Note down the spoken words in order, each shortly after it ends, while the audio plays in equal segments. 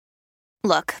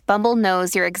Look, Bumble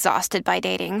knows you're exhausted by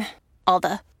dating. All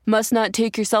the must not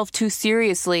take yourself too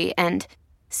seriously and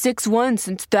 6'1"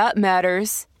 since that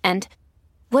matters. And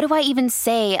what do I even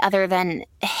say other than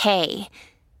hey?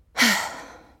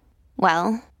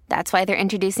 Well, that's why they're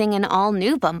introducing an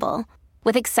all-new Bumble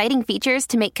with exciting features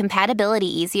to make compatibility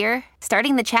easier,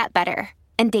 starting the chat better,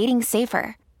 and dating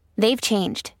safer. They've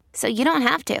changed, so you don't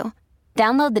have to.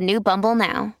 Download the new Bumble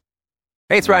now.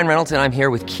 Hey, it's Ryan Reynolds, and I'm here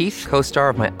with Keith, co-star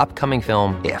of my upcoming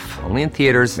film, If, only in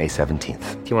theaters May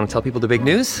 17th. Do you want to tell people the big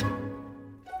news?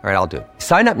 All right, I'll do it.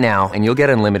 Sign up now and you'll get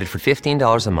unlimited for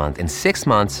 $15 a month and 6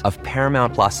 months of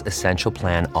Paramount Plus Essential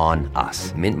Plan on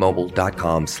us.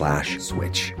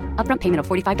 MintMobile.com/switch. Upfront payment of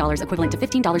 $45 equivalent to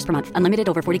 $15 per month. Unlimited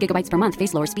over 40 gigabytes per month.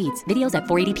 Face lower speeds. Videos at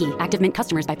 480p. Active Mint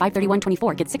customers by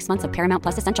 531.24 get 6 months of Paramount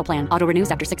Plus Essential Plan. Auto renews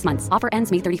after 6 months. Offer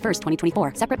ends May 31st,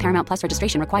 2024. Separate Paramount Plus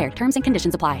registration required. Terms and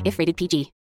conditions apply if rated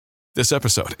PG. This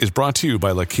episode is brought to you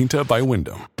by La Quinta by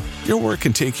Wyndham. Your work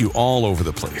can take you all over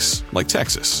the place, like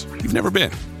Texas. You've never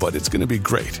been, but it's going to be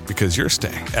great because you're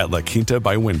staying at La Quinta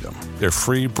by Wyndham. Their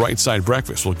free Bright Side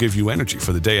breakfast will give you energy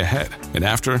for the day ahead. And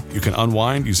after, you can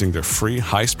unwind using their free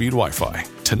high-speed Wi-Fi.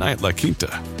 Tonight, La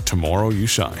Quinta. Tomorrow, you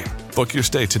shine. Book your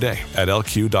stay today at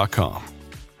LQ.com.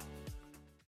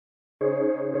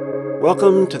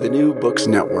 Welcome to the New Books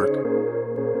Network.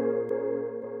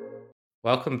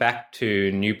 Welcome back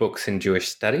to New Books in Jewish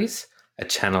Studies, a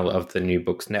channel of the New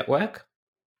Books Network.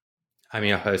 I'm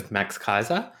your host, Max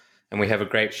Kaiser, and we have a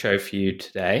great show for you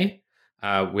today.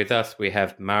 With us, we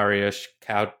have Mariusz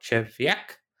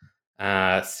Kowalczyk,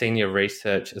 Senior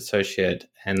Research Associate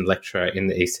and Lecturer in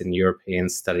the Eastern European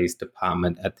Studies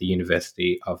Department at the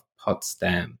University of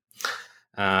Potsdam.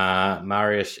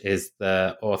 Mariusz is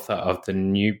the author of the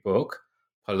new book,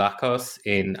 Polacos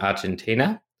in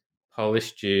Argentina,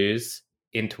 Polish Jews,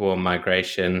 Interwar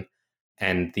Migration,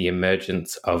 and the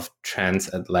Emergence of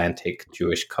Transatlantic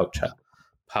Jewish Culture,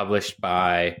 published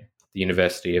by the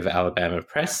University of Alabama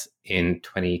Press in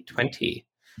 2020.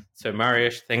 So,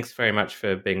 Mariusz, thanks very much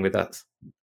for being with us.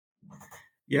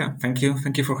 Yeah, thank you.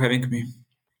 Thank you for having me.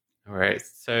 All right.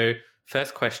 So,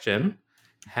 first question,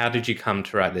 how did you come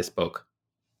to write this book?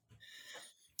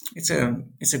 It's a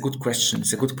good question.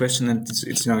 It's a good question, and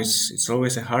it's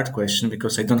always a hard question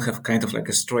because I don't have kind of like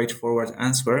a straightforward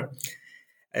answer.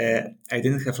 I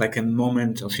didn't have like a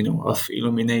moment of of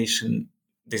illumination.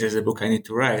 This is a book I need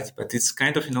to write, but it's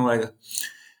kind of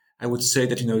I would say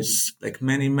that it's like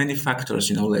many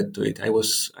factors led to it. I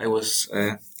was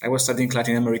studying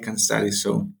Latin American studies,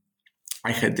 so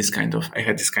I had this kind of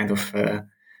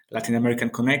Latin American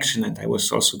connection, and I was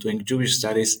also doing Jewish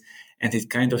studies. And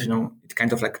it kind of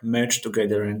like merged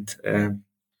together and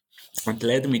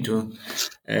led me to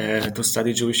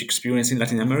study Jewish experience in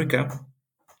Latin America.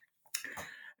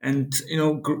 And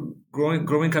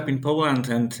growing up in Poland,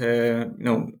 and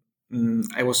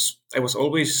I was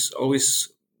always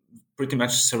pretty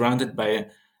much surrounded by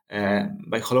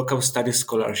Holocaust studies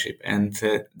scholarship, and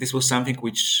this was something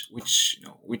which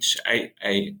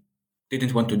I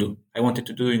didn't want to do. I wanted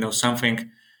to do something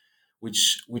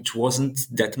which wasn't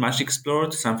that much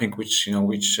explored, something which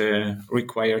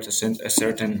required a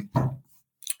certain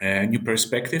new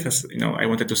perspective. As I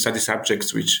wanted to study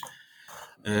subjects which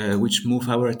move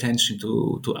our attention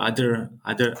to other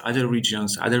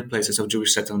regions, other places of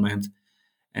Jewish settlement,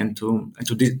 and to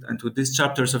these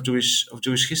chapters of Jewish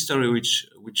history, which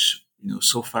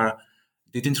so far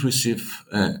didn't receive,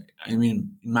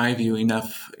 in my view,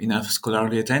 enough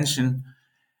scholarly attention,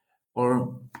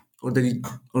 or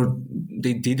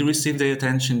they did receive the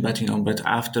attention, but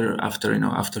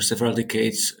after several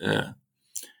decades,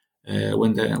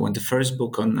 when the first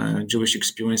book on Jewish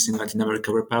experience in Latin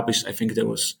America were published, I think there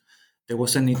was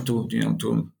a need to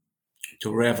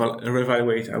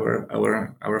reevaluate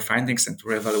our findings and to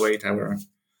reevaluate our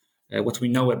what we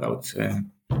know about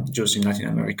Jews in Latin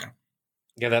America.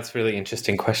 Yeah, that's a really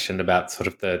interesting question about sort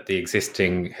of the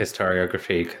existing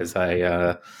historiography, because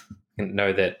I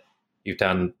know that you've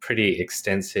done pretty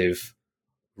extensive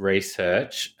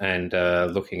research and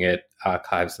looking at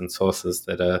archives and sources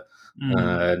that are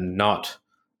not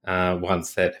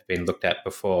ones that have been looked at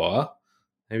before.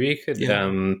 Maybe you could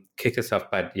kick us off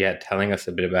by telling us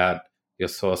a bit about your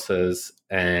sources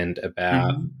and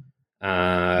about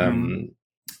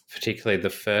particularly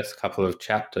the first couple of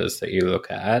chapters that you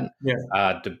look at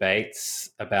are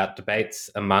debates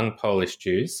among Polish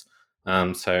Jews.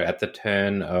 So at the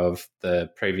turn of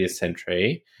the previous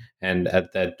century and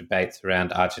at the debates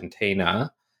around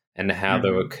Argentina, and how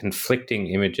there were conflicting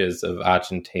images of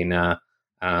Argentina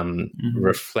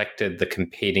reflected the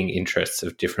competing interests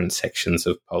of different sections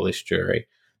of Polish Jewry.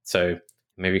 So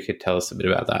maybe you could tell us a bit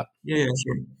about that. Yeah,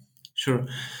 Sure.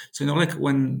 So like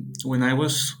when I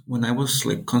was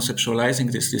like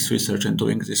conceptualizing this research and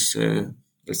doing this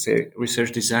let's say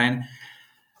research design,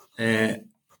 uh,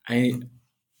 I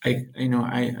I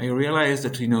realized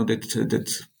that that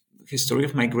history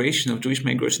of migration, of Jewish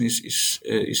migration,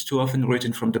 is too often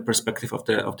written from the perspective of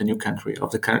the new country, of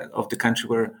the country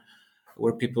where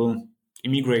people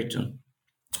immigrate to.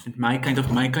 And my kind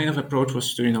of approach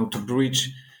was to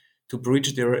to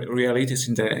bridge the realities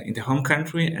in the home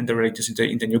country and the realities in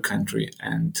the new country,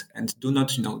 and do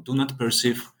not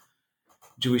perceive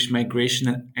Jewish migration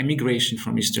and emigration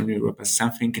from Eastern Europe as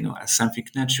something as something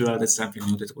natural, as something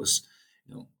that was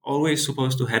always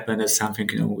supposed to happen, as something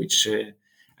which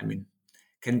I mean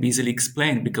can be easily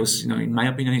explained, because in my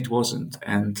opinion it wasn't,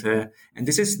 and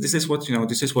this is what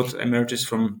this is what emerges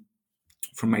from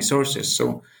my sources.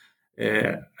 So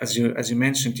as you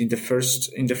mentioned in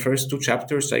the first two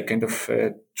chapters, I kind of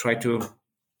try to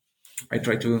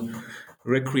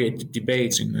recreate the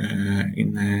debates in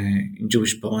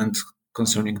Jewish Poland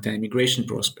concerning the immigration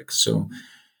prospects. So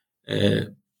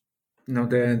the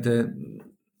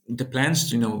plans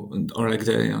or like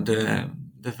the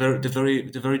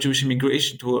very Jewish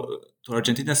immigration to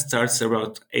Argentina starts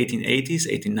around 1880s,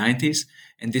 1890s,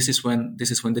 and this is when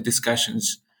the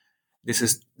discussions. This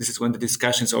is when the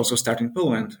discussions also start in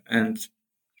Poland, and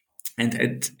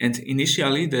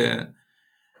initially the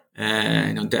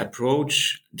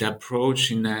approach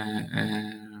in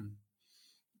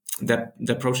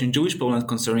the approach in Jewish Poland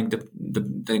concerning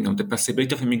the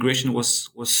possibility of immigration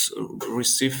was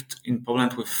received in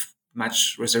Poland with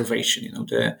much reservation.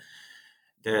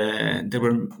 There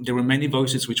were many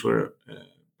voices which were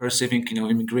perceiving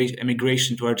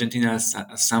immigration to Argentina as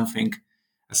something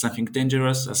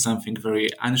dangerous, as something very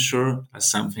unsure,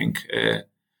 as something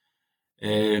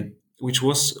which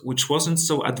wasn't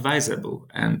so advisable.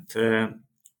 And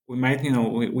we might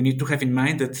we need to have in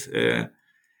mind that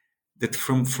that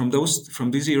from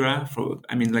this era,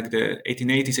 like the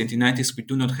 1880s, 1890s, we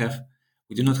do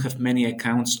not have many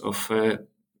accounts of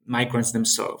migrants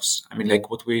themselves. I mean, like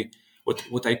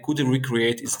what I could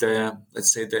recreate is the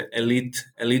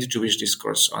elite Jewish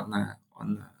discourse on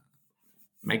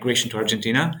migration to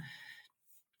Argentina,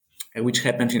 which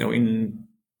happened, in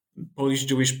Polish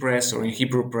Jewish press or in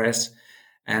Hebrew press,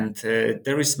 and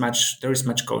there is much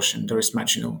caution. There is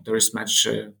much. I'm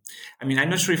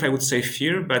not sure if I would say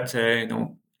fear, but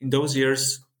in those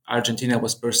years, Argentina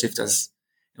was perceived as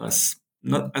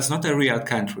not a real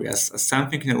country, as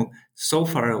something so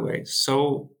far away,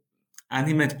 so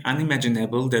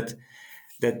unimaginable that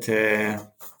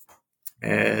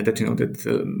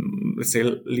let's say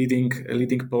leading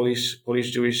Polish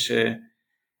Jewish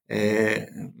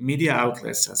media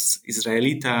outlets as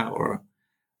Israelita or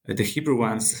the Hebrew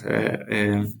ones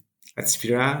at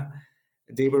Sfira,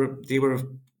 they were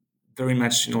very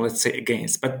much let's say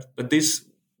against. But this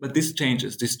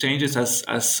changes. This changes as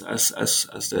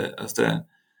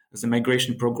the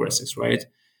migration progresses, right?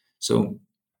 So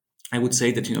I would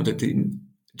say that that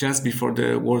just before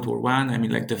the World War I,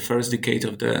 like the first decade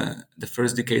of the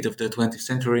 20th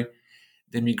century,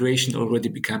 the migration already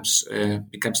becomes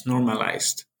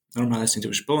normalized in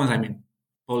Jewish Poland.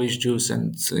 Polish Jews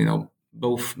and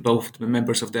both the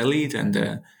members of the elite and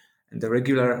the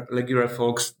regular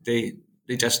folks, they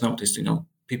just noticed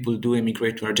people do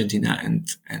immigrate to Argentina and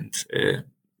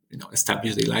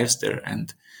establish their lives there,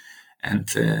 and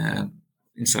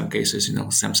in some cases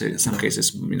some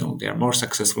cases they are more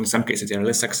successful, in some cases they are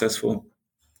less successful.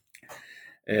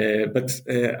 But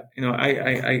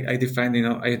I define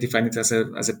it as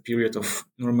a period of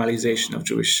normalization of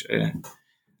Jewish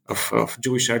of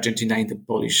Jewish Argentina in the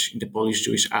Polish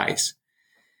Jewish eyes.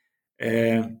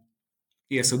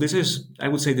 So I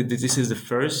would say that this is the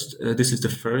first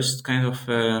kind of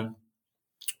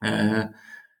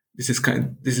this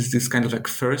kind of like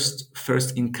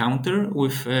first encounter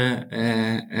with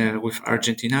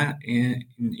Argentina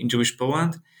in Jewish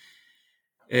Poland.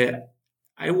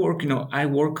 I work a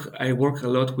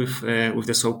lot with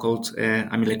the so-called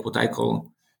what I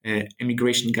call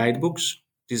immigration guidebooks.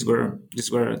 These were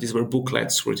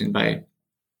booklets written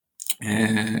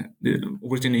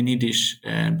written in Yiddish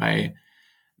by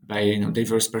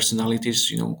diverse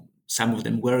personalities. Some of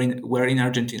them were in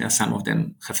Argentina, some of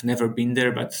them have never been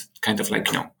there, but kind of like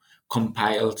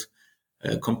compiled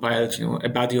a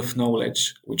body of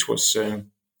knowledge which was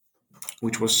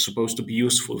supposed to be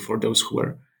useful for those who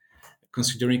were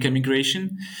considering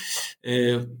emigration.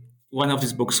 One of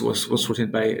these books was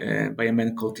written by a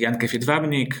man called Jan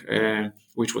Kefiet-Wabnik,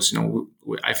 which was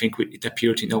I think it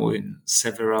appeared in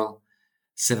several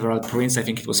prints. I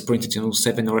think it was printed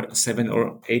 7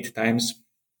 or 8 times,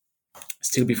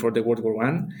 still before the World War I.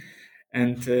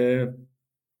 And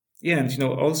and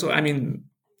also, I mean,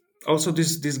 also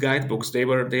these guidebooks, they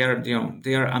are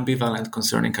ambivalent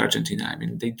concerning Argentina. I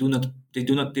mean, they do not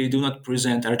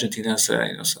present Argentina as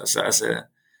a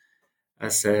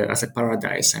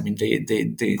paradise. I mean, they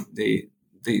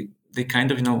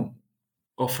kind of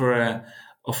offer a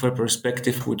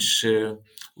perspective which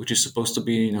is supposed to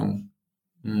be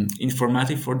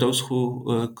informative for those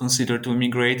who consider to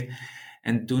immigrate,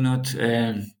 and do not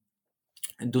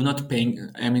paying.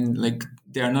 I mean, like,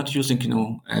 they are not using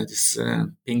this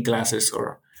pink glasses,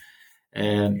 or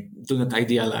do not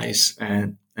idealize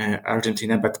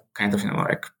Argentina, but kind of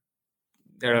like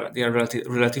they are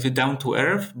relatively down to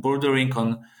earth, bordering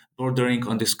on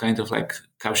this kind of like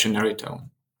cautionary tone.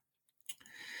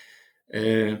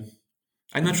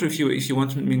 I'm not sure if you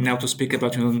want me now to speak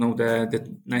about the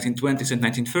 1920s and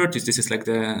 1930s. This is like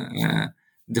the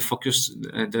focus,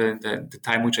 the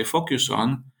time which I focus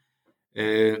on.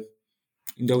 In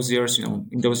those years,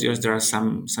 there are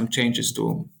some changes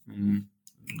to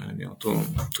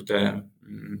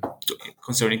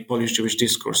concerning Polish Jewish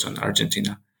discourse on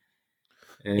Argentina.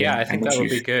 I think that would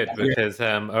be good, because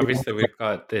obviously we've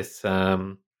got this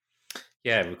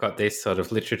we've got this sort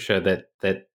of literature that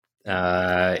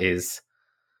is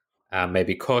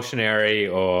maybe cautionary,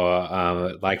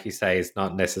 or like you say, is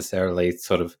not necessarily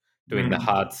sort of doing the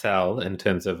hard sell in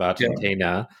terms of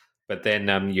Argentina. But then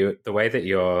the way that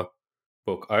your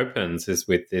book opens is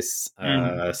with this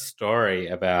story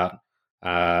about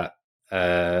a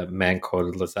man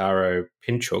called Lazaro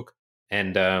Pinchuk,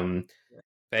 and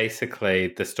basically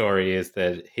the story is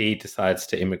that he decides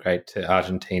to immigrate to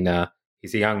Argentina.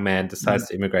 He's a young man, decides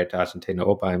to immigrate to Argentina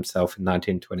all by himself in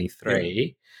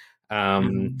 1923.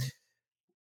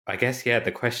 I guess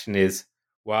the question is,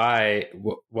 why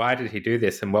did he do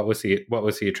this, and what was the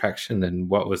attraction, and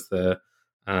what was the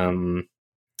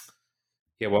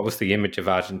image of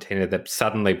Argentina that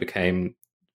suddenly became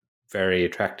very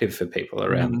attractive for people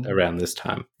around this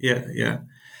time?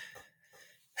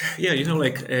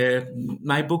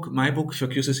 My book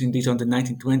focuses indeed on the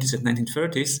 1920s and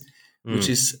 1930s, which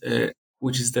is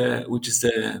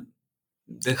the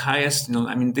highest.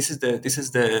 I mean, this is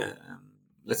the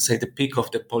let's say the peak of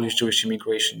the Polish Jewish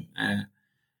immigration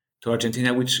to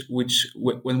Argentina, which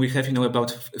when we have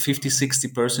about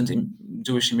 50-60%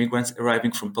 Jewish immigrants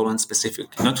arriving from Poland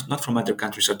specifically, not from other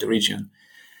countries of the region,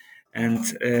 and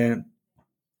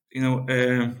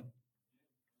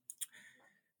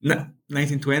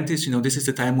 1920s. This is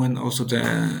the time when also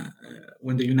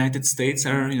when the United States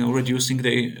are reducing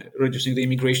the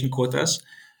immigration quotas,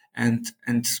 and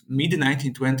mid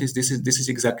 1920s. This is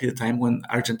exactly the time when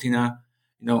Argentina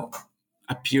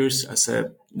appears as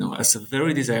a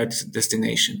very desired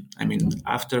destination. I mean,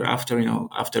 after US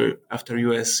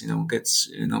gets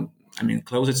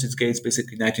closes its gates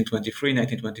basically 1923,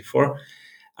 1924,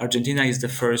 Argentina is the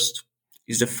first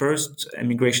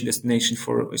immigration destination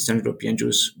for Eastern European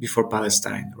Jews before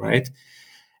Palestine, right?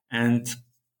 And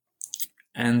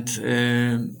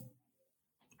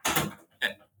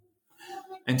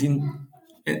indeed,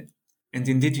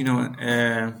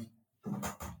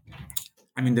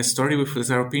 the story with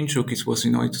Lazaro Pinchuk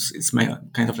it's my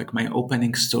kind of like my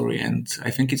opening story, and I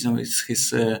think it's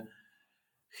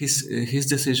his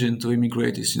decision to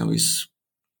immigrate is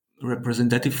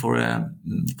representative for a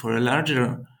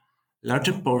larger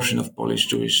portion of Polish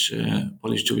Jewish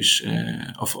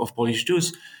of Polish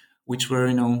Jews, which were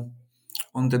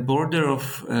on the border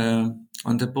of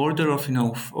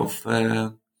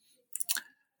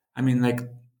I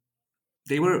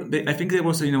think there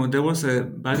was a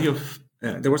body of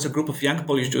there was a group of young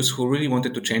Polish Jews who really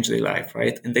wanted to change their life,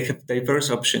 right? And they have diverse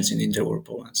options in interwar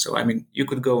Poland. So you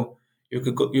could go in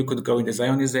the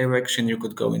Zionist direction, you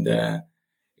could go in the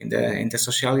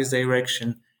socialist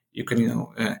direction, you can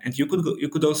and you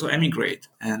could also emigrate,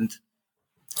 and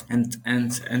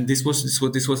this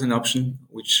was an option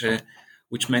which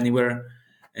many were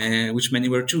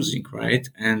choosing, right?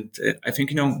 And I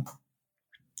think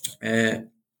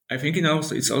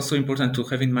it's also important to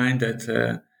have in mind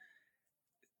that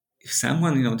if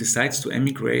someone decides to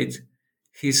emigrate,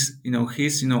 he's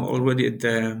already at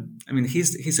the. I mean,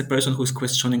 he's a person who's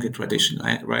questioning the tradition,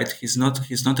 right? He's not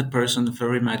a person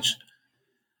very much,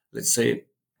 let's say.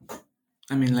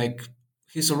 I mean, like,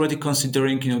 he's already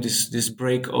considering this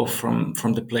break off from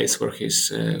the place where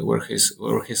he's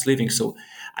living. So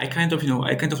I kind of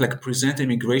like present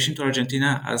immigration to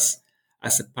Argentina as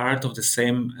a part of the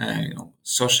same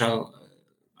social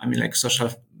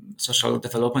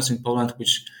developments in Poland,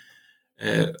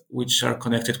 which are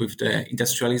connected with the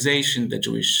industrialization, the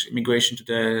Jewish immigration to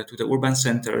the urban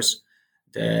centers,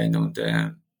 the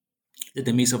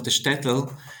demise of the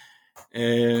shtetl,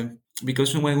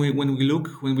 Because when we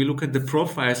look at the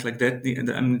profiles like that,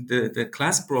 the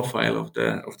class profile of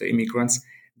the immigrants,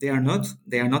 they are not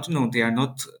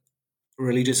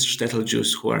religious shtetl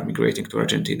Jews who are migrating to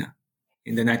Argentina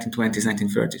in the 1920s,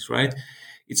 1930s, right?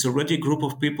 It's already a group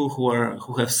of people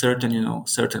who have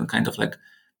certain kind of like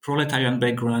proletarian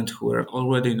background, who are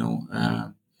already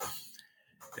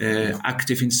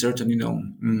active in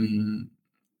certain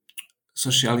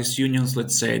socialist unions.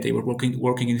 Let's say they were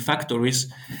working in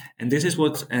factories, and this is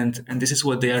what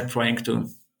they are trying to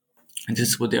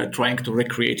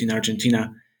recreate in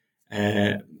Argentina,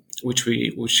 which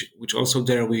also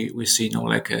there we see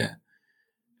like a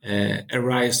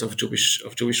rise of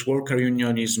Jewish worker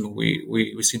unionism.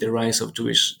 We see the rise of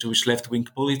Jewish left wing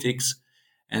politics,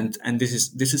 and this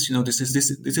is this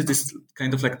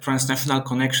kind of like transnational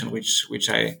connection which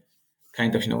I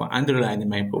kind of underline in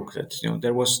my book, that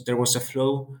there was a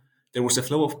flow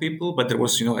of people, but there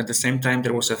was at the same time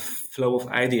there was a flow of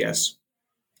ideas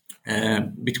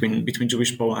between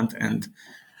Jewish Poland and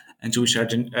Jewish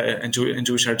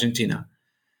Jewish Argentina,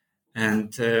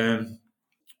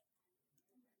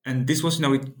 and this was I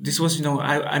wouldn't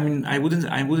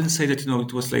say that it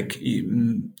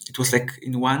was like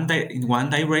in one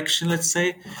direction, let's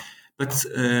say, but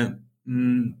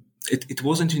it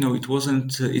wasn't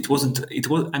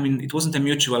a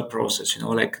mutual process,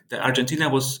 like the Argentina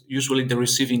was usually the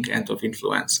receiving end of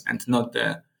influence and not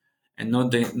the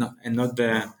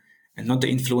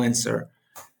influencer,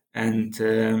 and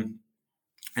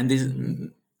this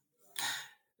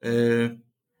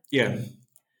yeah.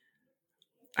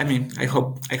 I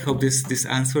hope this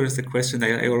answers the question.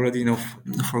 I already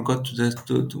forgot to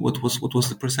what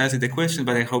was precisely the question,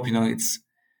 but I hope it's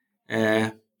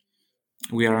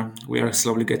we are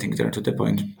slowly getting there to the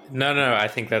point. No, I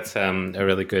think that's a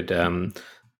really good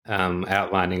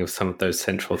outlining of some of those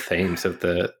central themes of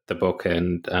the book,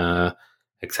 and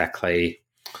exactly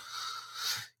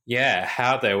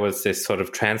how there was this sort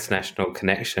of transnational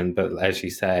connection, but as you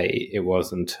say, it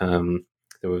wasn't.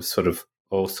 There was sort of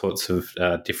all sorts of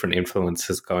different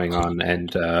influences going on,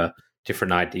 and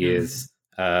different ideas,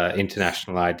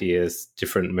 international ideas,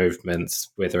 different movements,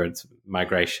 whether it's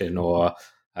migration or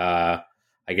I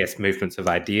guess movements of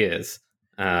ideas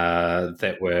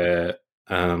that were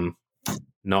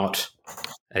not,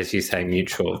 as you say,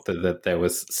 mutual. That there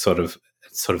was sort of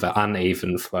an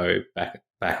uneven flow back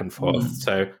and forth.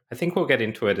 So I think we'll get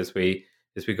into it as we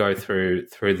go through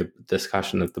the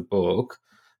discussion of the book.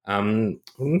 I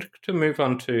want to move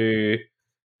on to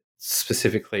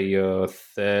specifically your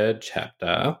third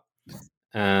chapter,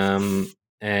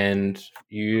 and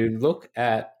you look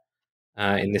at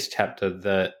in this chapter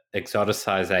the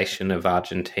exoticization of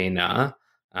Argentina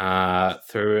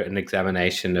through an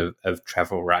examination of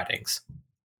travel writings.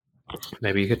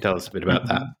 Maybe you could tell us a bit about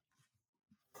that.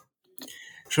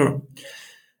 Sure.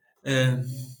 In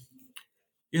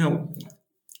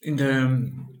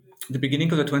the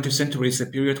beginning of the 20th century is a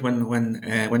period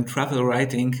when travel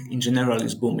writing in general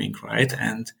is booming, right?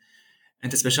 And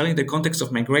especially in the context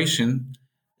of migration,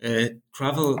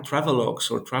 travelogues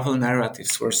or travel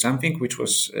narratives were something which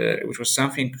was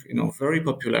something very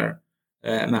popular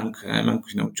among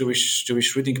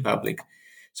Jewish reading public.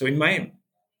 So in my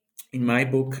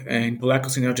book in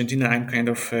Polacos in Argentina,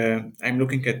 I'm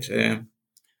looking at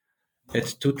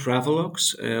two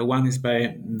travelogues. One is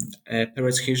by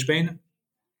Perez Hirschbein,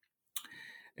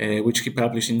 which he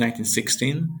published in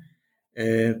 1916,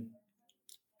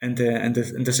 and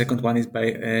the second one is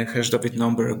by Hersch-David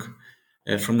Nomberg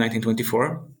from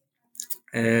 1924.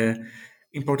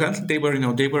 Importantly, they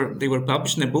were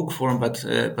published in a book form, but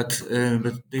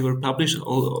they were published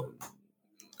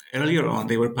earlier on.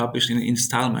 They were published in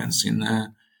installments in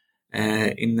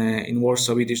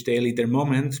Warsaw Yiddish Daily Der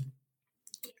Moment,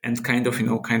 and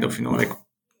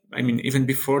even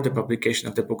before the publication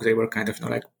of the book, they were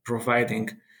providing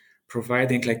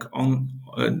like on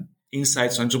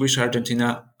insights on Jewish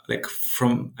Argentina,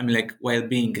 while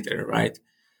being there, right?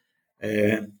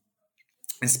 And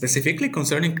specifically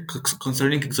concerning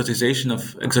exotization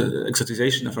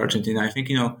of Argentina, I think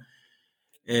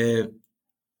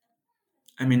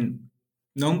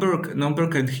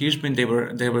Nomberg and Hirschbein,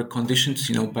 they were conditioned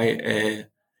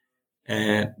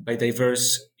by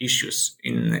diverse issues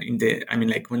in the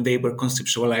when they were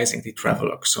conceptualizing the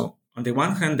travelogue. So on the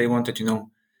one hand, they wanted to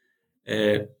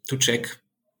check,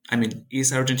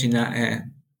 is Argentina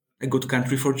a good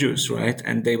country for Jews, right?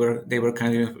 And they were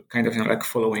kind of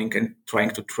following and trying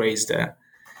to trace the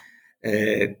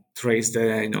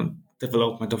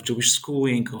development of Jewish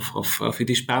schooling, of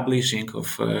Yiddish publishing,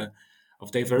 of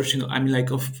diversion,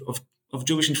 of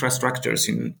Jewish infrastructures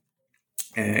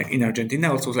in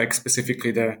Argentina, also like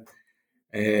specifically the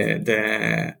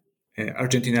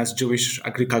Argentina's Jewish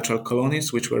agricultural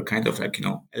colonies, which were kind of like,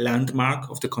 a landmark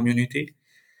of the community.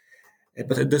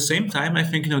 But at the same time, I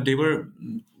think, they were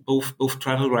both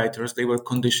travel writers. They were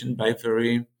conditioned by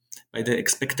the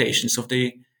expectations of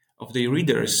the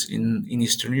readers in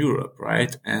Eastern Europe,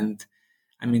 right? And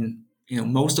I mean,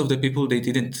 most of the people, they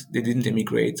didn't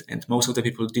emigrate, and most of the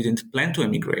people didn't plan to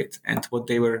emigrate. And what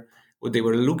they were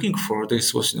looking for,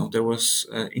 this was, there was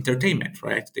entertainment,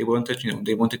 right? They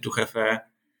wanted to have a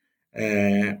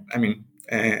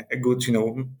good,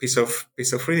 piece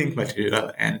of reading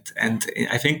material, and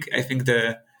I think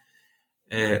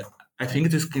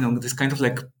this, this kind of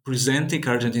like presenting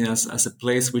Argentina as a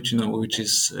place which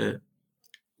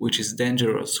is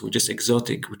dangerous, which is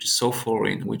exotic, which is so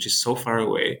foreign, which is so far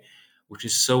away, which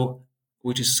is so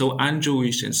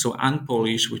un-Jewish and so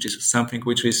un-Polish, which is something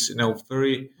which is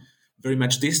very, very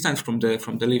much distant from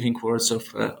the living worlds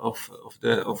of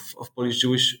Polish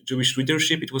Jewish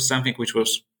readership. It was something which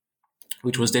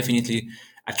was definitely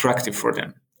attractive for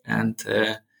them. And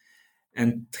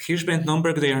Hirschberg and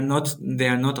Nomberg, they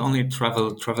are not only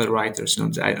travel writers.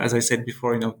 As I said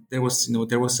before, there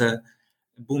was a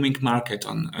booming market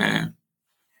on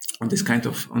this kind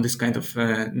of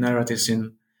narratives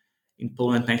in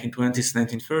Poland, 1920s,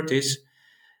 1930s,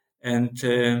 and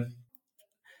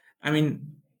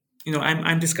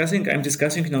I'm discussing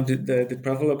the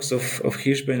travelogues of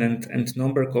Hirschberg and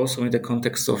Nomberg also in the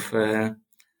context of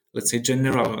let's say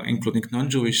general, including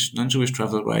non-Jewish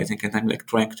travel writing, and I'm like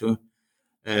trying to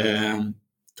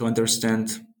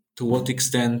understand to what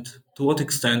extent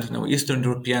Eastern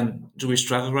European Jewish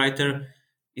travel writer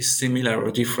is similar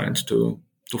or different to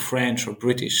French or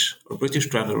British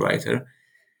travel writer,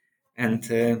 and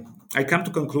I come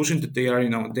to conclusion that they are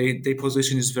their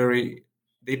position is very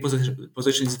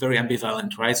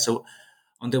ambivalent, right? So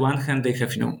on the one hand, they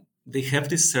have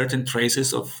these certain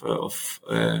traces of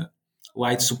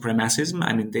white supremacism.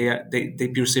 I mean, they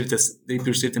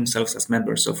perceive themselves as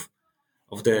members of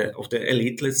the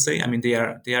elite. Let's say. I mean, they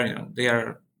are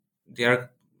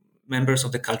members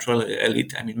of the cultural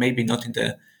elite. I mean, maybe not in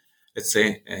the, let's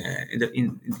say,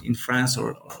 in France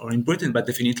or in Britain, but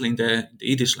definitely in the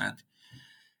Yiddish land.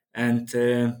 And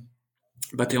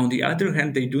but on the other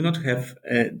hand, they do not have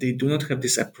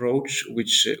this approach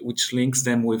which links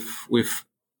them with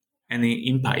any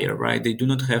empire, right? They do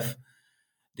not have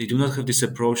this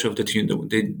approach of that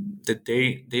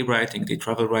they writing, the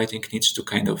travel writing needs to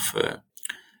kind of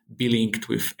be linked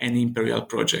with any imperial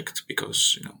project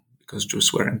because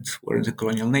Jews weren't a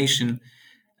colonial nation,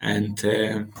 and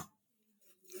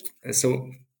so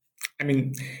I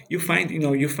mean you find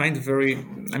very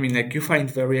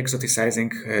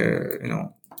exoticizing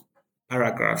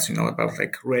paragraphs about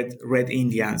like red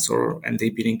Indians and they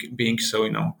being so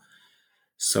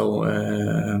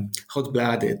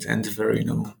hot-blooded and very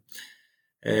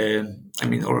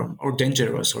or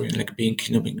dangerous, or like being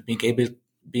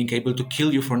able to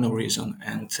kill you for no reason.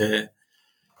 And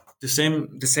the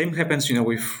same happens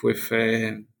with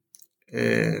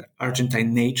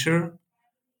Argentine nature.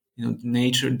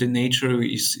 The nature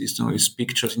is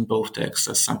pictured in both texts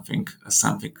as something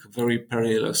very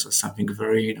perilous, as something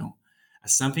very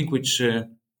as something which the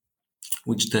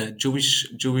Jewish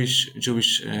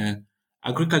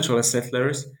agricultural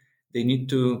settlers they need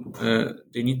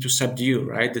to subdue,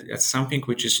 right? That's something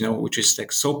which is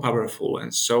like so powerful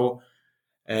and so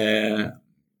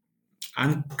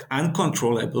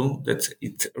uncontrollable that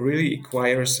it really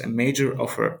requires a major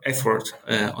effort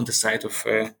on the side of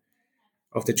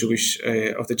the Jewish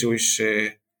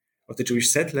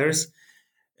settlers.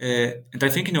 And I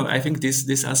think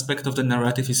this aspect of the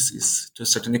narrative is to a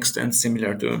certain extent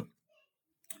similar to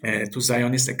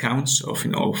Zionist accounts of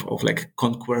like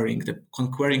conquering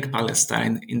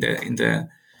Palestine in the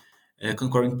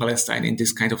conquering Palestine in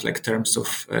this kind of like terms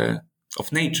of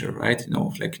nature, right?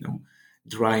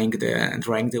 Drying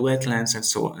the wetlands and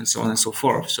so on and so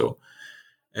forth. So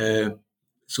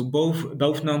both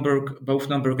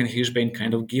Nomberg and Hirschberg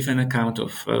kind of give an account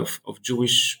of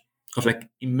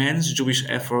immense Jewish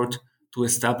effort to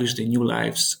establish the new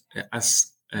lives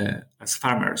as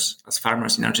farmers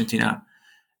in Argentina,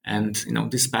 and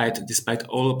despite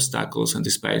all obstacles and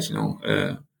despite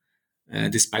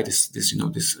this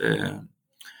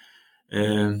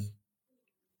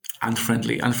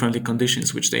unfriendly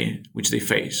conditions which they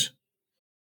face.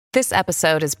 This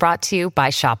episode is brought to you by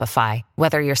Shopify.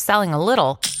 Whether you're selling a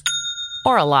little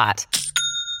or a lot,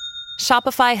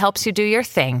 Shopify helps you do your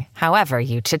thing, however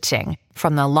you cha-ching.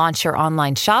 From the launch your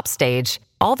online shop stage,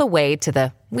 all the way to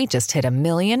the we just hit 1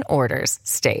 million orders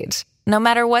stage. No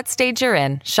matter what stage you're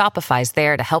in, Shopify's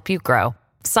there to help you grow.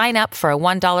 Sign up for a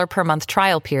 $1 per month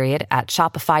trial period at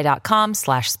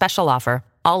shopify.com/special offer,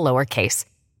 all lowercase.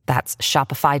 That's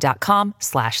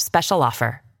shopify.com/special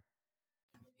offer.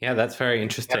 Yeah, that's very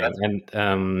interesting.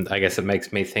 And I guess it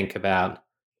makes me think about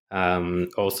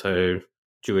also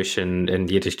Jewish and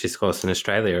Yiddish discourse in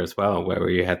Australia as well, where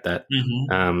you had that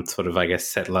sort of, I guess,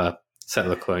 settler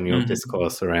colonial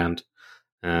discourse around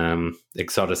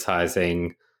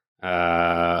exoticizing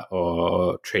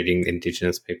or treating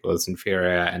Indigenous people as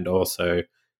inferior, and also,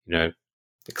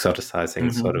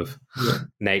 exoticizing sort of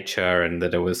nature, and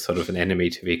that it was sort of an enemy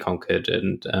to be conquered.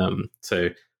 And so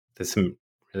there's some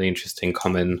really interesting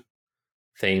common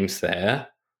themes there.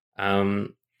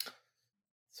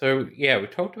 So, we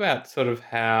talked about sort of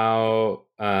how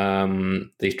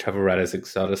these travel writers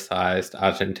exoticized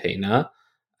Argentina,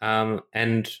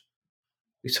 and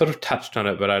we sort of touched on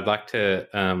it, but I'd like to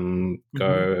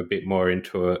go a bit more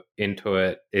into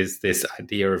it, is this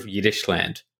idea of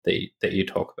Yiddishland that you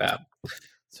talk about.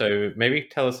 So maybe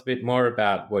tell us a bit more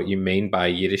about what you mean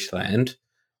by Yiddishland,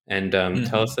 and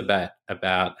tell us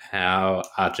about how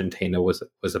Argentina was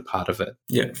a part of it.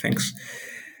 Yeah, thanks.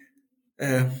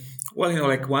 Well,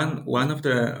 like one of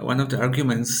the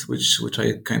arguments which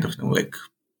I kind of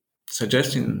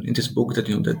suggest in this book, that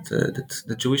that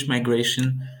the Jewish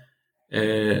migration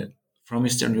from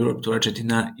Eastern Europe to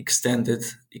Argentina extended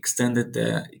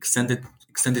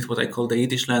what I call the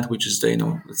Yiddishland, which is the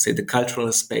let's say the cultural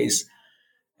space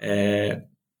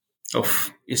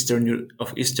of Eastern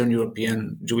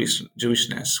European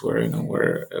Jewishness,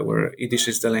 where Yiddish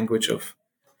is the language of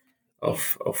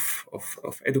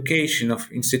education, of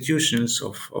institutions,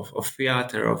 of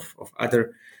theater, of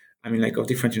other, of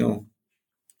different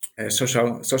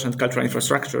social and cultural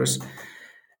infrastructures.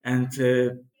 And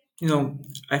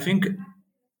I think,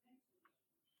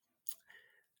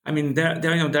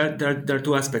 there are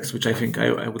two aspects which I think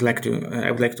I would like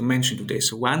to mention today.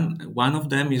 So one of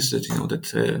them is that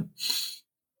that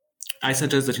I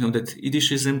suggest that that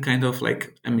Yiddishism kind of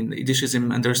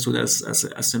Yiddishism understood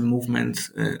as a movement,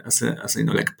 as a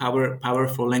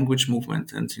powerful language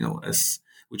movement, and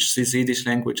which sees Yiddish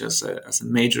language as a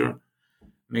major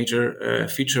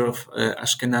feature of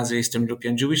Ashkenazi Eastern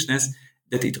European Jewishness.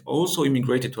 That it also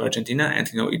immigrated to Argentina, and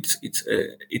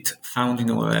it found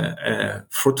a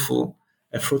fruitful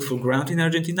ground in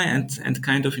Argentina, and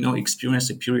kind of experienced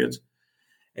a period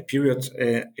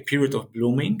of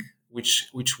blooming, which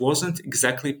wasn't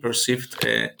exactly perceived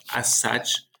as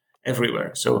such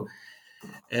everywhere. So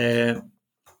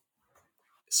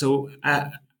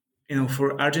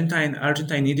for Argentine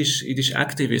Yiddish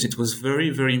activists, it was very,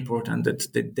 very important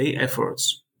that their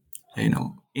efforts,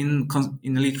 in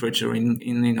literature,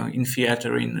 in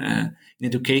theater, in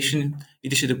education,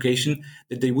 Yiddish education,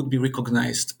 that they would be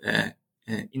recognized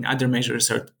in other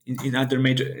measures,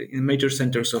 in major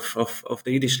centers of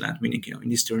the Yiddish land, meaning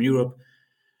in Eastern Europe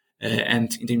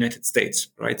and in the United States,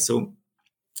 right? So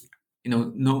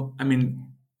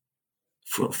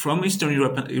from Eastern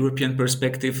European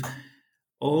perspective,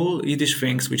 all Yiddish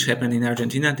things which happened in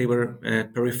Argentina, they were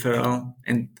peripheral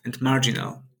and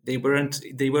marginal. They weren't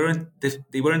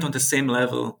on the same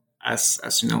level as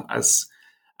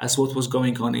what was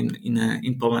going on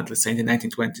in Poland, let's say in the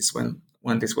 1920s,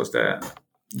 when this was the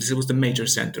major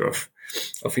center of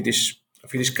Yiddish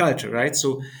culture, right?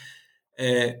 So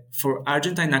for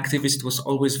Argentine activists, it was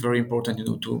always very important,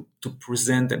 to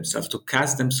present themselves, to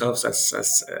cast themselves as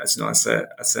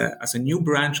a new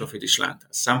branch of Yiddish land,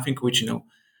 as something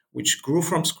which grew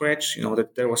from scratch.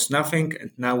 That there was nothing,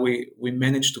 and now we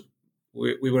managed to.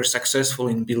 We were successful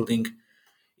in building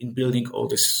all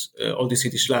this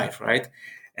Yiddish life, right?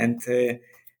 And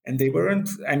they weren't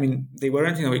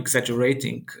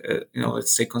exaggerating,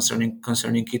 let's say concerning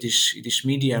Yiddish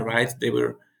media, right? They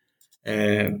were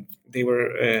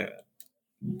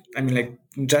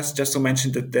just to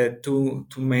mention that the two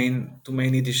main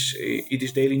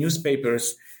Yiddish daily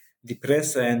newspapers, Die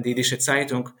Presse and Die Yiddische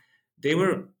Zeitung,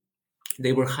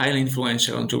 they were highly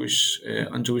influential on Jewish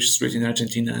street in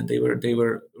Argentina, and they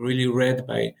were really read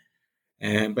by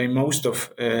most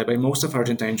of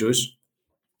Argentine Jews,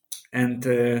 and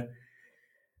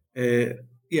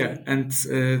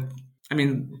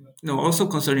also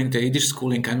concerning the Yiddish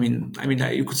schooling, I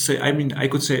would say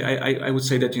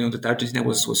that that Argentina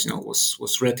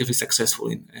was relatively successful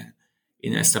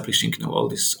in establishing all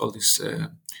these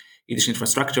Yiddish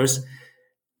infrastructures,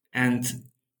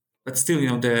 but still,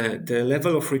 the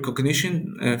level of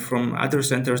recognition from other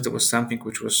centers, there was something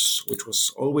which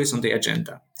was always on the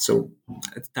agenda. So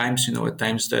at times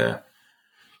the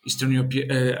Eastern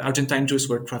European Argentine Jews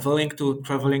were traveling to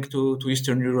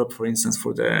Eastern Europe, for instance,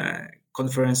 for the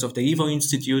conference of the YIVO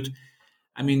Institute.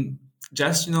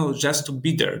 just to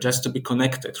be there, just to be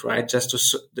connected, right? Just to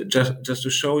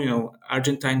show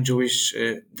Argentine Jewish,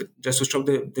 just to show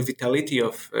the vitality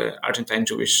of Argentine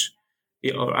Jewish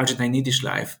or Argentine Yiddish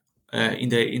life in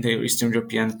the Eastern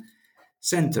European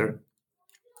center.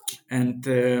 And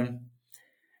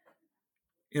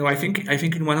I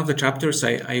think in one of the chapters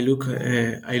I look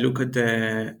at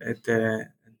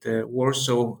the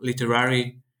Warsaw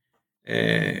Literary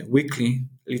Weekly,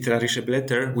 Literarische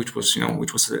Blätter, which was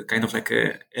a kind of like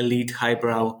a elite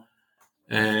highbrow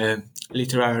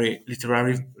literary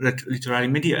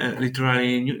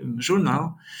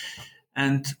journal,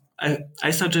 and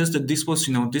I suggest that this was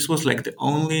like the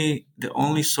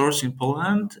only source in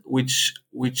Poland which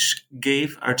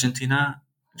gave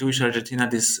Jewish Argentina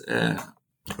this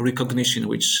recognition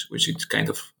which it kind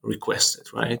of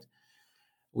requested, right?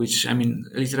 Which, I mean,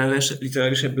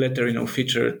 Literarische Blätter,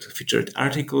 featured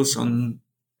articles on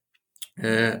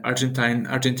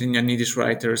Argentinian Yiddish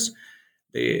writers.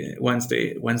 Once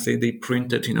they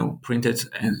printed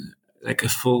like a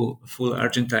full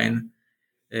Argentine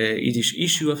Yiddish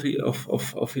issue of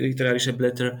Literarische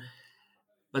Blätter.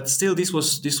 But still, this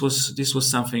was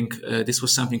something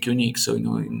unique. So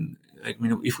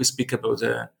if we speak about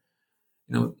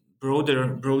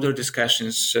broader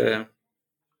discussions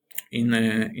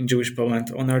in Jewish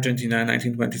Poland on Argentina,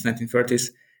 1920s,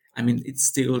 1930s. I mean, it's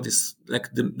still this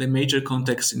like the major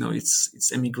context.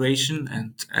 It's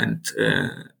emigration and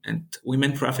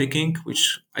women trafficking,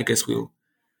 which I guess we'll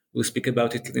speak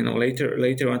about it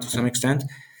later on to some extent,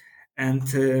 and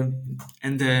the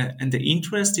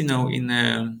interest in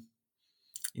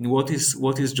what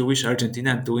is Jewish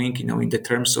Argentina doing in the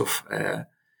terms of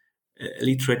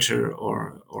literature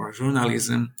or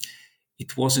journalism.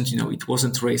 It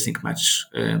wasn't raising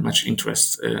much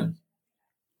interest in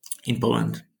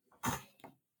Poland.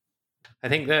 I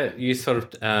think that you sort of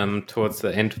towards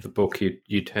the end of the book,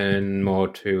 you turn more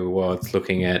towards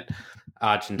looking at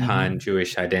Argentine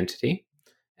Jewish identity,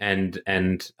 and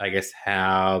I guess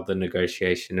how the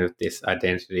negotiation of this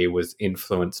identity was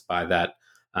influenced by that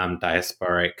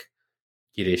diasporic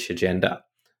Yiddish agenda.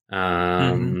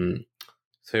 So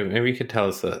maybe you could tell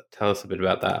us a bit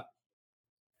about that.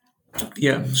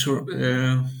 Yeah, sure.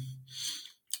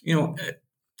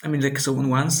 I mean, like, so on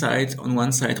one side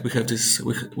we have this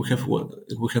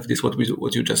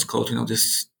what you just called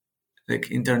this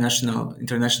like international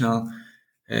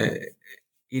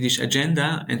Yiddish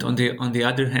agenda, and on the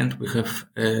other hand we have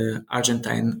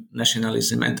Argentine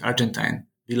nationalism and Argentine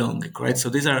belonging, right? So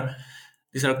these are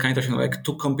kind of like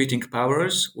two competing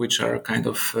powers, which are kind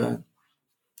of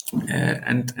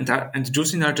and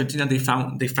Jews in Argentina they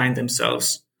find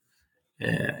themselves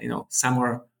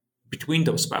somewhere between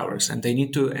those powers, and they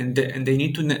need to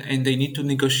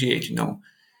negotiate.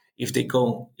 If they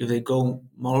go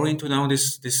more into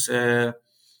this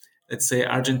let's say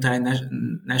Argentine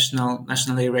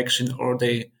national erection, or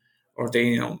they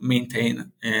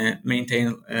maintain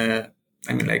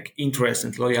I mean, like, interest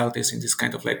and loyalties in this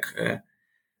kind of like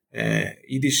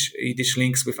Yiddish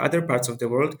links with other parts of the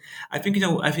world. I think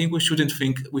we shouldn't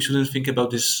think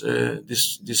about these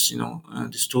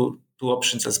two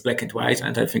options as black and white.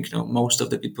 And I think most of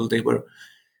the people they were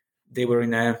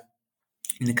in a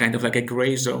kind of like a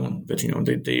gray zone, but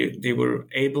they were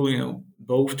able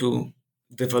both to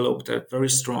develop a very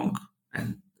strong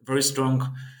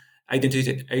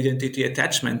identity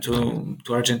attachment to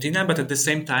Argentina, but at the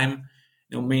same time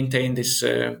maintain this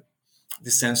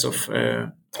sense of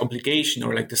obligation,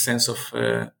 or like the sense of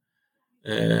I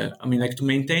mean, like, to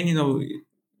maintain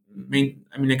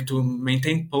to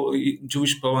maintain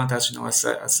Jewish Poland as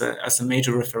a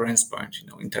major reference point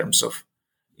in terms of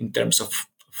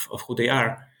who they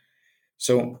are.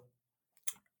 So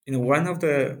one of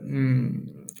the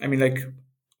I mean, like,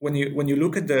 when you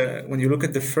look at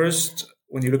the first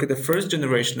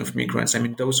generation of migrants, I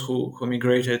mean, those who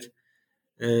migrated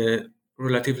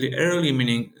relatively early,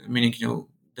 meaning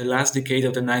the last decade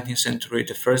of the 19th century,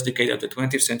 the first decade of the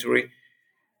 20th century,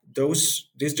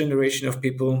 this generation of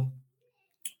people,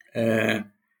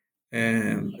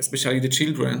 especially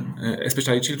children,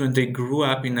 they grew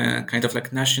up in a kind of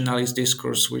like nationalist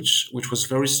discourse, which was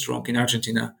very strong in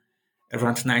Argentina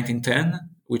around 1910,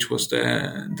 which was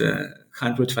the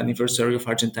 100th anniversary of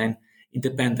Argentine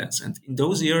independence. And in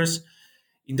those years,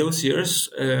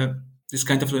 this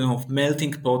kind of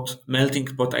melting pot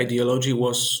ideology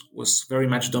was very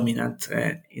much dominant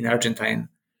in Argentine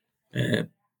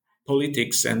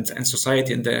politics and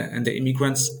society, and the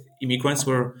immigrants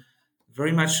were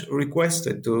very much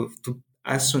requested to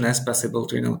as soon as possible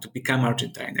to become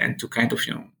Argentine, and to kind of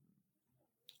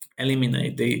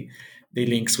eliminate the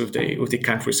links with the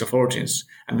countries of origins.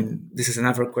 I mean, this is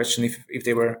another question if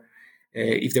they were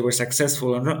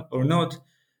successful or not.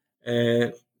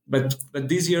 But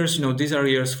these years, these are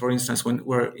years, for instance, when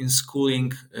we're in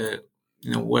schooling,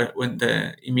 when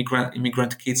the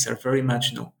immigrant kids are very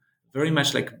much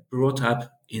like brought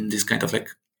up in this kind of like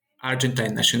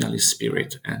Argentine nationalist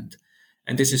spirit, and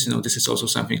this is also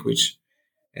something which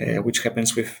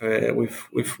happens with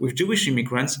Jewish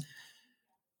immigrants,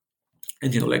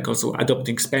 and like also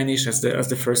adopting Spanish as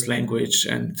the first language,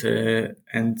 and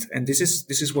this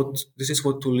is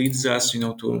what leads us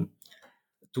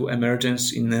to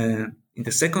emergence in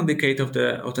the second decade of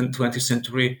the 20th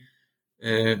century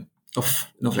of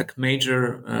like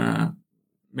major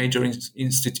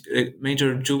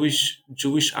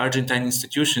Jewish Argentine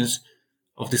institutions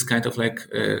of this kind of like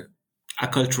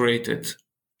acculturated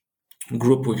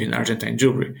group within Argentine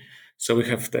Jewry. So we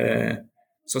have the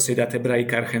Sociedad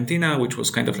Hebraica Argentina, which was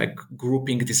kind of like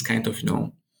grouping this kind of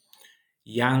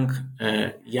young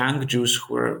Jews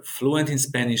who were fluent in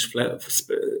Spanish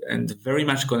and very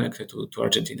much connected to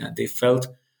Argentina. They felt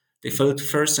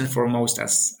first and foremost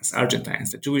as Argentines.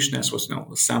 The Jewishness was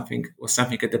something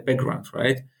at the background,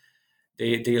 right?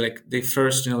 They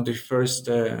first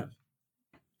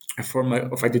form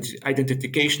of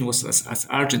identification was as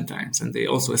Argentines, and they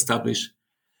also established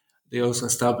the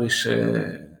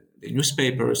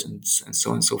newspapers and so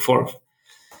on and so forth.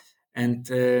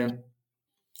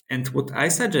 And what I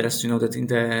suggest, that in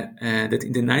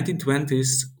the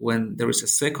 1920s, when there is a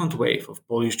second wave of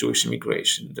Polish Jewish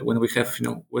immigration, when we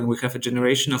have a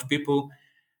generation of people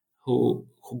who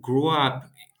grew up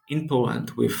in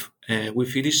Poland with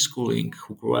Yiddish schooling,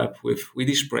 who grew up with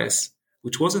Yiddish press,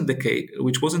 which wasn't the case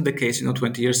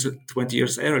 20 years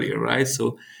earlier, right?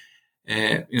 So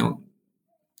at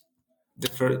the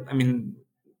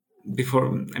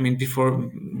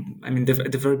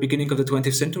very beginning of the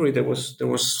 20th century, there was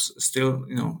still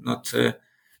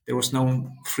there was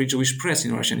no free Jewish press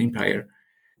in Russian Empire.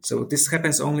 So this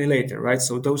happens only later, right?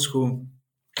 So those who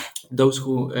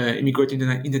immigrated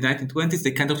in the 1920s,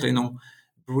 they kind of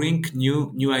bring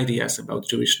new ideas about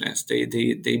Jewishness.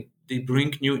 They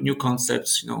bring new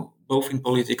concepts, both in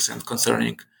politics and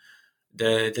concerning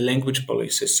the language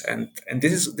policies, and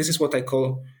this is what I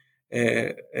call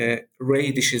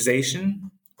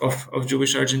re-Yiddishization of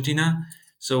Jewish Argentina.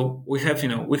 So we have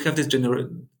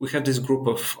this group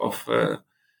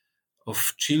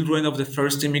of children of the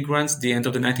first immigrants, the end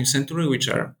of the 19th century, which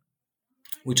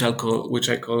I call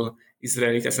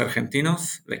Israelitas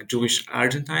Argentinos, like Jewish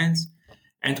Argentines,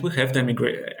 and we have the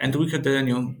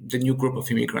new group of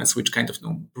immigrants, which kind of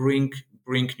bring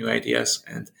new ideas,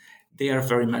 and they are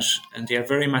very much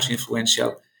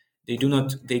influential. They do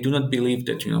not believe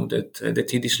that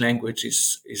Yiddish language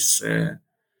is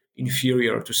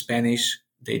inferior to Spanish.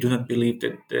 They do not believe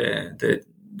that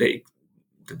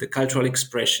the cultural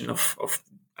expression of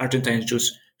Argentine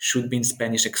Jews should be in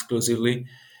Spanish exclusively,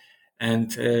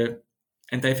 and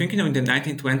I think in the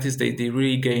 1920s they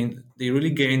really gain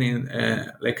in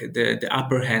the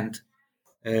upper hand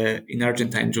in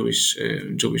Argentine Jewish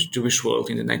world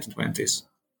in the 1920s,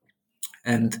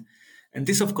 and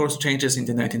this of course changes in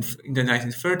the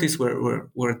 1930s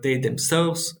where they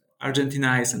themselves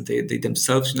Argentinize, and they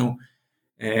themselves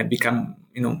become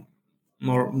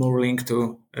more linked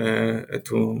to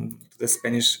the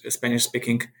Spanish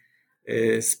speaking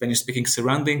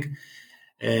surrounding.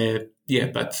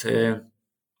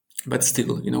 But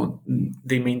still,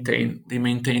 they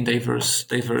maintain diverse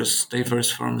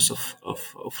forms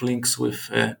of links with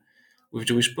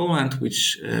Jewish Poland,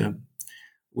 which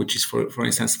is for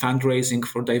instance fundraising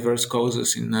for diverse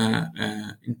causes in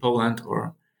Poland,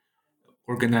 or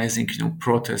organizing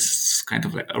protests, kind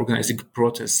of like organizing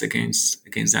protests against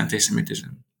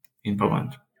anti-Semitism in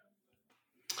Poland.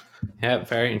 Yeah,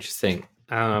 very interesting.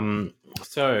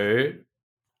 So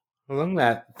along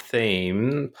that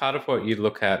theme, part of what you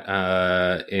look at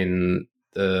in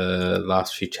the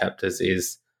last few chapters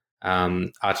is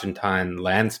Argentine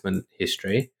landsman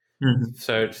history. Mm-hmm.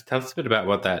 So tell us a bit about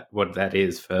what that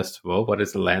is, first of all. What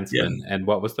is a landsman, and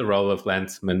what was the role of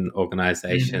landsman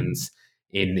organizations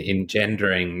in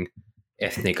engendering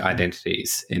ethnic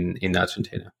identities in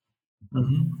Argentina?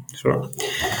 Mm-hmm. Sure.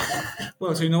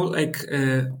 Well, so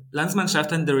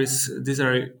Landsmannschaften,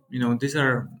 these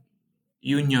are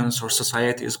unions or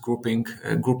societies grouping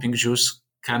Jews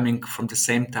coming from the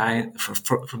same time,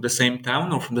 from the same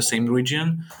town or from the same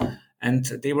region, and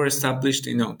they were established.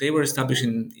 They were established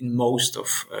in most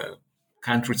of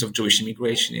countries of Jewish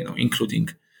immigration, including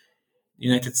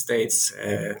United States,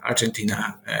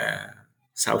 Argentina,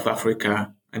 South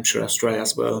Africa, I'm sure Australia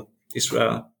as well,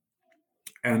 Israel,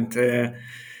 and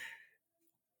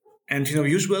And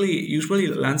usually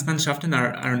Landsmannschaften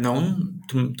are known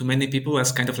to many people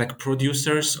as kind of like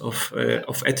producers of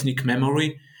ethnic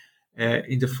memory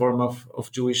in the form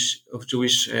of Jewish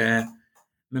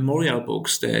memorial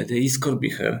books, the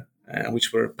Iskor-Bücher,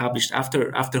 which were published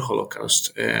after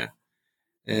Holocaust, as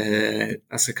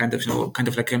a kind of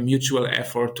like a mutual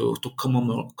effort to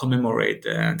commemorate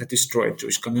the destroyed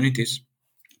Jewish communities.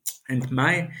 And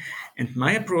my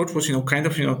approach was to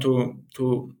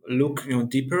look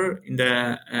deeper in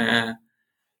the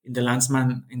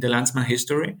Landsmann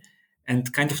history,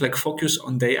 and kind of like focus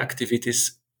on their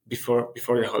activities before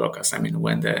the Holocaust.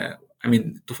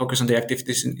 To focus on the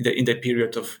activities in the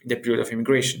period of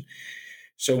immigration.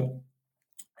 So,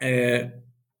 and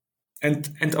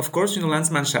of course,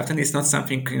 Landsmannschaften is not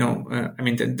something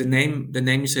the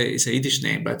name is a Yiddish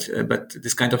name, but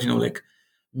this kind of like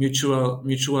mutual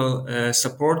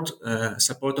support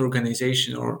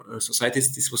organization or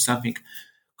societies. This was something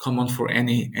common for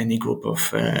any group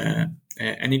of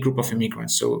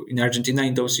immigrants. So in Argentina,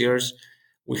 in those years,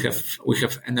 we have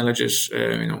analogous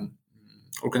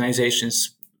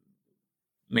organizations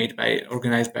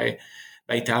organized by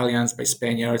Italians, by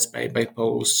Spaniards, by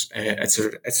Poles,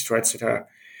 etc., etc.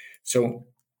 So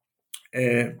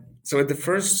at the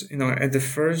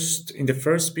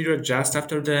first period, just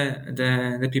after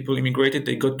the people immigrated,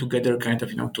 they got together kind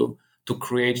of to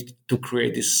create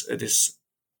this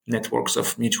networks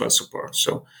of mutual support.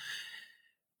 So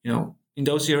in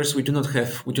those years, we do not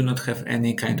have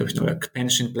any kind of like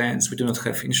pension plans. We do not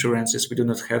have insurances. We do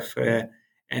not have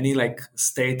any like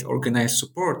state organized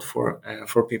support for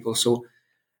people. So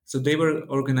they were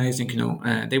organizing,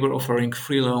 they were offering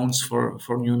free loans for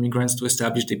new immigrants to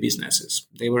establish their businesses.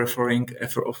 They were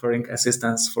offering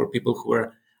assistance for people who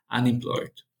were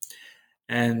unemployed,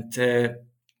 and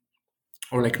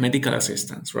or like medical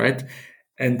assistance, right?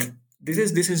 And this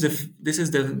is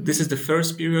the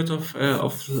first period of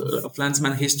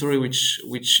Landsmann history, which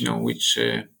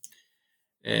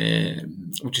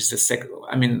is the second.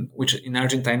 Which in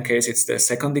Argentine case, it's the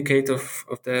second decade of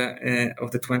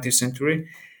the 20th century.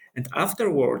 And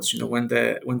afterwards, when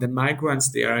the migrants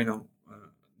they are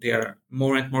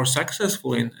more and more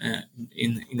successful in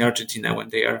Argentina, when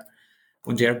they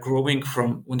are growing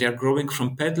from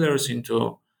peddlers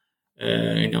into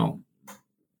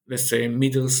let's say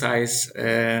middle-sized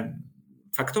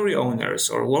factory owners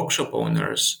or workshop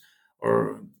owners,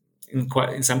 or in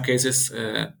some cases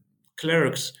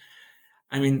clerks.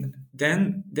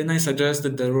 Then I suggest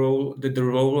that the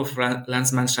role of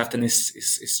Landsmannschaften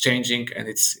is changing, and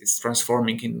it's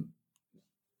transforming in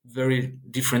very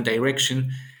different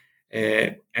direction.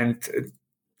 And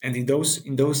in those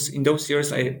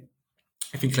years, I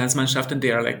think Landsmannschaften,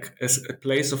 they are like a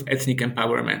place of ethnic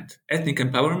empowerment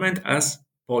as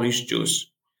Polish Jews,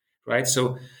 right?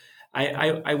 So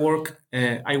I work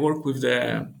with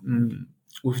the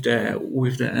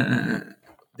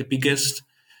biggest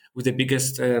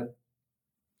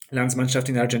Landsmannschaft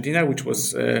in Argentina, which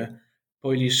was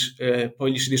Polish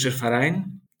Jüdischer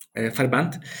Verein,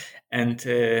 Verband, and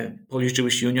Polish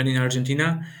Jewish Union in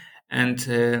Argentina, and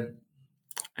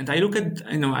I look at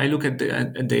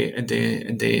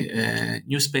the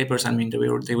newspapers.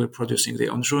 They were producing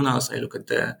their own journals. I look at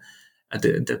the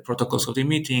protocols of the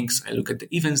meetings. I look at the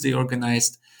events they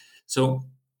organized. So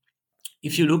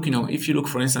if you look,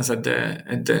 for instance, at the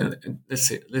let's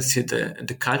say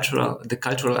the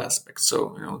cultural aspects.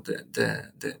 So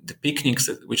the picnics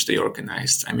which they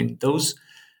organized.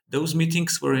 Those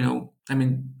meetings were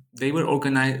they were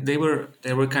organized. They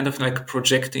were kind of like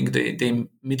projecting the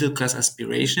middle class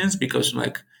aspirations, because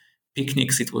like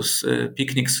picnics. It was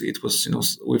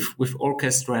with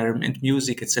orchestra and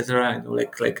music, etc.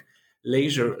 Like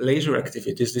leisure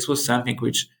activities. This was something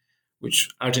which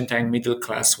Argentine middle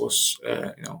class was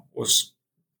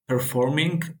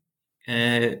performing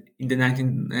in the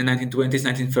 1920s,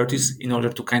 1930s, in order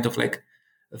to kind of like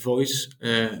voice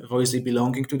the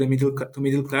belonging to the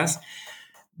middle class.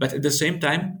 But at the same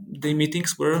time, the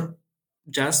meetings were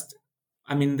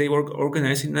they were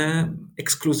organized in an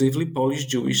exclusively Polish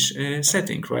Jewish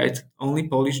setting, right? Only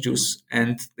Polish Jews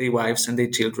and their wives and their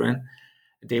children,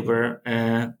 they were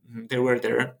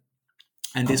there.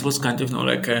 And this was kind of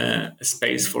like a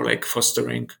space for like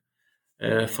fostering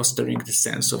the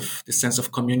sense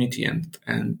of community and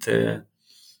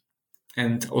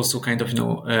also kind of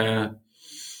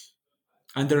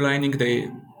underlining the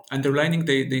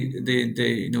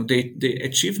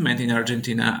achievement in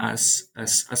Argentina as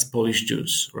Polish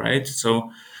Jews, right?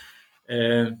 So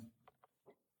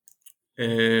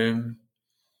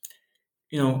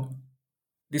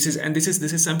this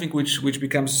is something which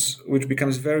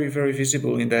becomes very very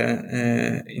visible in the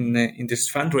in this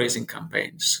fundraising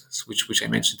campaigns which I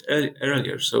mentioned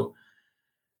earlier. So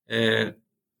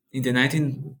in the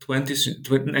 1920s,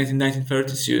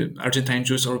 1930s, Argentine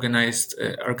Jews organized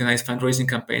fundraising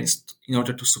campaigns in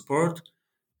order to support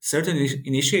certain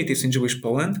initiatives in Jewish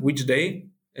Poland, which they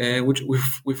with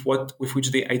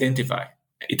which they identify.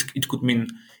 It could mean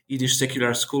Yiddish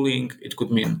secular schooling. It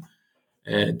could mean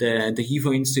the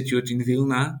YIVO Institute in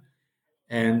Vilna,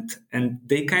 and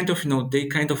they kind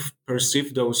of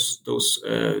perceive those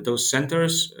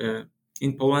centers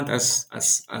in Poland as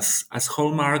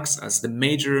hallmarks, as the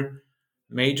major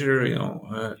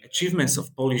achievements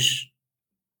of Polish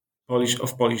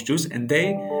Jews, and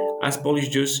they, as Polish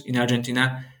Jews in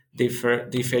Argentina, they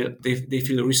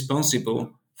feel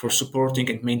responsible for supporting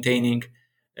and maintaining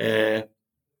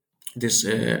these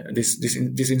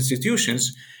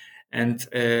institutions, and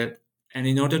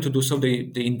in order to do so,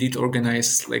 they indeed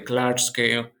organize like large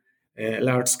scale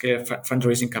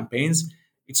fundraising campaigns.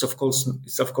 It's of course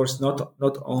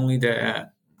not only the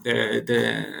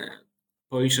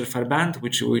Polish Verband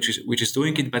which is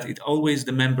doing it, but it always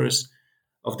the members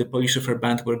of the Polish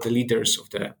Verband were the leaders of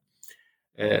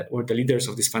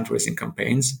these fundraising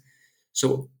campaigns.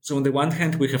 So on the one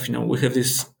hand, we have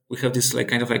this like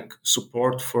kind of like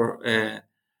support for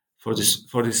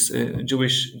this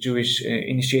Jewish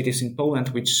initiatives in Poland,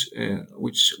 with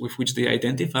which they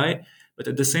identify, but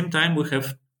at the same time we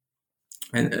have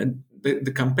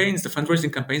the campaigns, the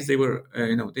fundraising campaigns. They were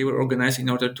organized in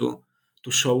order to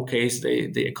showcase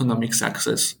the economic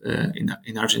success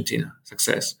in Argentina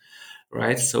success,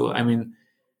 right? So I mean,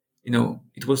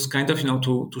 it was kind of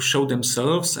to show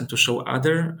themselves and to show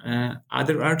other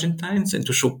Argentines and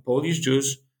to show Polish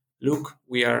Jews. Look,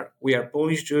 we are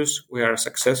Polish Jews. We are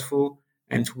successful,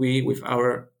 and we, with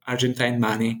our Argentine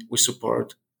money, we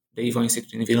support the YIVO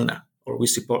Institute in Vilna, or we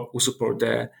support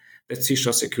the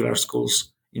CISZO secular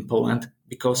schools in Poland,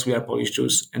 because we are Polish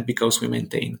Jews and because we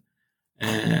maintain,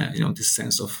 this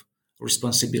sense of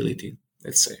responsibility.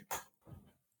 Let's say.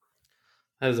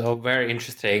 That's all very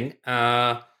interesting.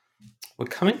 We're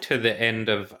coming to the end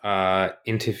of our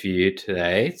interview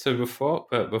today. So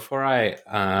before I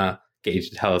get you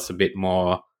to tell us a bit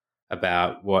more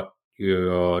about what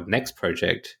your next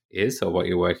project is or what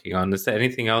you're working on, is there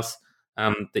anything else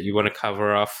that you want to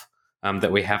cover off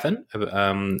that we haven't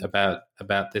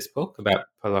about this book, about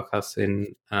Polacos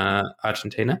in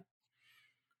Argentina?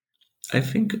 I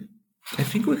think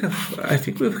we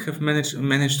have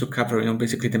managed to cover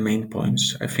basically the main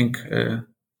points. I think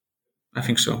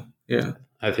so. Yeah,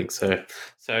 I think so.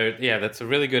 So yeah, that's a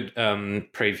really good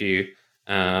preview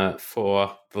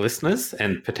for the listeners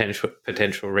and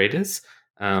potential readers.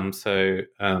 So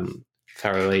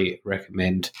thoroughly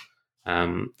recommend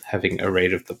having a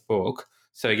read of the book.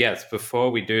 So yes, before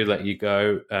we do let you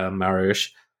go,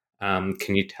 Mariusz,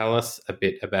 can you tell us a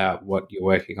bit about what you're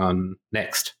working on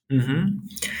next? Mm-hmm.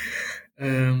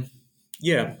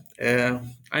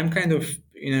 I'm kind of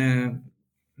in a.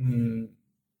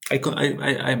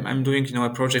 I'm doing a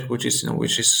project which is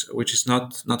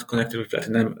not connected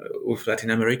with Latin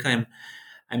America.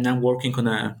 I'm now working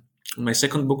on my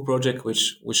second book project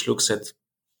which looks at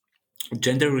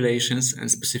gender relations and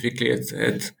specifically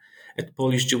at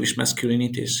Polish Jewish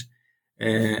masculinities,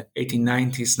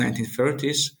 1890s,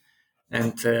 1930s,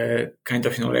 and kind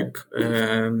of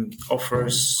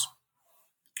offers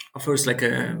like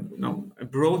a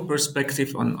broad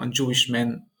perspective on Jewish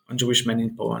men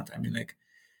in Poland. I mean, like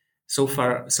so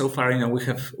far we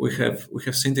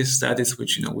have seen these studies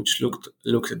which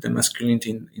looked at the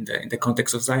masculinity in the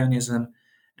context of Zionism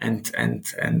and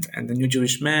the new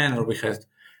Jewish man, or we had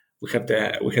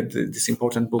this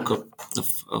important book of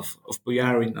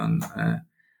Boyarin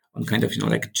on kind of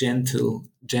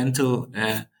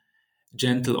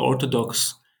gentle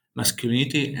Orthodox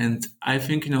masculinity. And I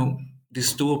think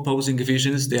these two opposing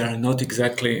visions, they are not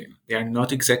exactly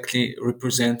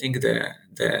representing the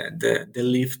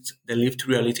lived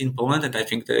reality in Poland. And I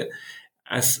think that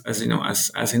as in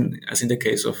the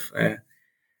case of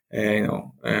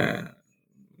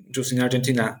Jews in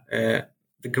Argentina,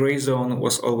 the gray zone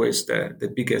was always the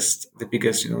biggest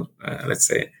let's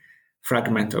say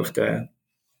fragment of the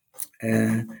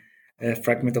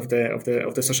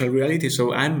social reality.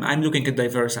 So I'm looking at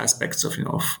diverse aspects of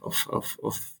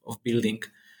building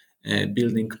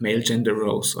male gender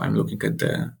roles. So I'm looking at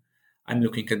the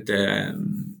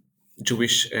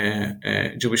Jewish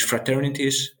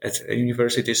fraternities at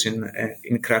universities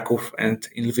in Kraków and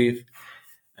in Lviv.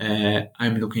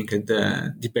 I'm looking at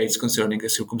the debates concerning the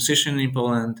circumcision in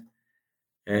Poland.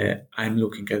 I'm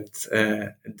looking at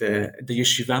the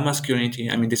yeshiva masculinity.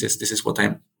 I mean, this is what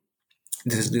I'm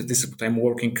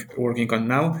working on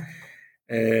now.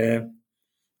 And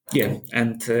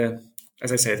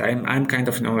as I said, I'm kind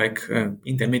of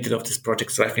in the middle of this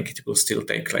project, so I think it will still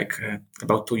take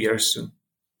about 2 years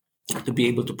to be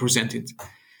able to present it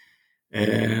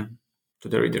to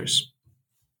the readers.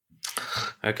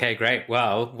 Okay, great.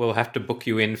 Well, we'll have to book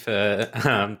you in for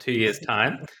 2 years'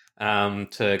 time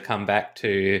to come back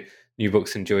to New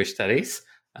Books in Jewish Studies,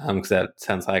 because that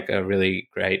sounds like a really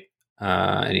great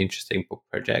and interesting book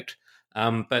project.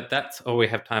 But that's all we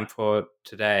have time for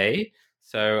today.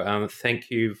 So thank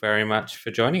you very much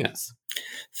for joining us.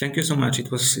 Thank you so much.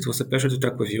 It was a pleasure to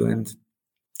talk with you, and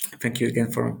thank you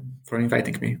again for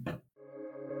inviting me.